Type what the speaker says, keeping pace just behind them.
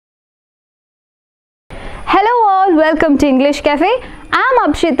welcome to English Cafe. I'm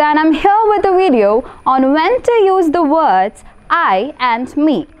Abshita and I'm here with a video on when to use the words I and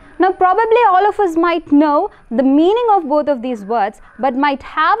me. Now probably all of us might know the meaning of both of these words but might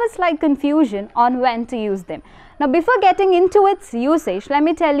have a slight confusion on when to use them. Now before getting into its usage, let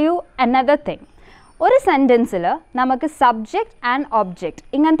me tell you another thing. ഒരു സെൻറ്റൻസിൽ നമുക്ക് subject and object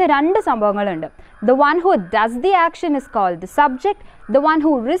ഇങ്ങനത്തെ രണ്ട് സംഭവങ്ങളുണ്ട്. The one who does the action is called the subject. The one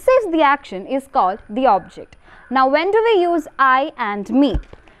who receives the action is called the object. Now when do we use I and me?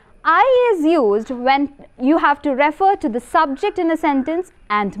 I is used when you have to refer to the subject in a sentence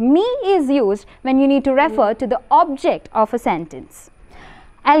and me is used when you need to refer to the object of a sentence.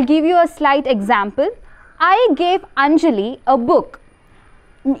 I'll give you a slight example. I gave Anjali a book.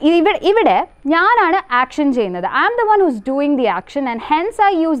 ഇവിടെ ഞാനാണ് action ചെയ്യുന്നത്. I am the one who's doing the action and hence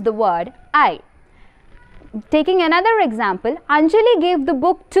I use the word I. Taking another example, Anjali gave the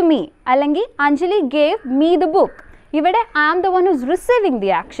book to me. അല്ലെങ്കിൽ Anjali gave me the book. ഇവിടെ I am the one who's receiving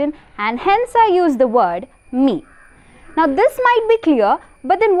the action and hence I use the word me. Now this might be clear,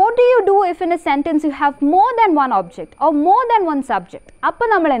 but then what do you do if in a sentence you have more than one object or more than one subject? അപ്പോൾ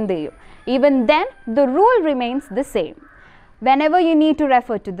നമ്മൾ എന്ത് ചെയ്യും? Even then the rule remains the same. Whenever you need to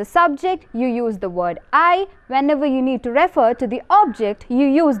refer to the subject, you use the word I. Whenever you need to refer to the object, you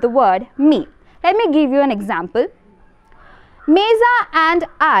use the word me. Let me give you an example. Meza and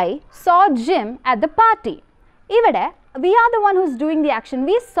I saw Jim at the party. Ivide, we are the one who's doing the action.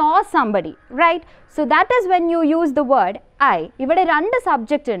 We saw somebody, right? So that is when you use the word I. Ivide രണ്ട്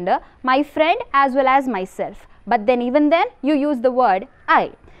subject ഉണ്ട്, my friend as well as myself. But then even then, you use the word I.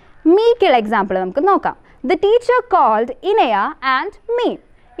 Me-ക്കുള്ള example നമുക്ക് നോക്കാം. The teacher called Inaya and me.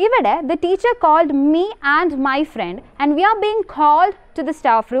 Ivide, the teacher called me and my friend and we are being called to the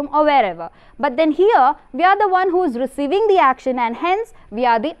staff room or wherever. But then here, we are the one who is receiving the action and hence we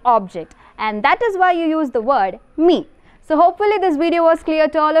are the object. And that is why you use the word me. So hopefully this video was clear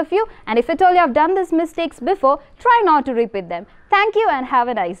to all of you, and if at all you have done these mistakes before, try not to repeat them. Thank you and have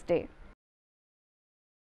a nice day.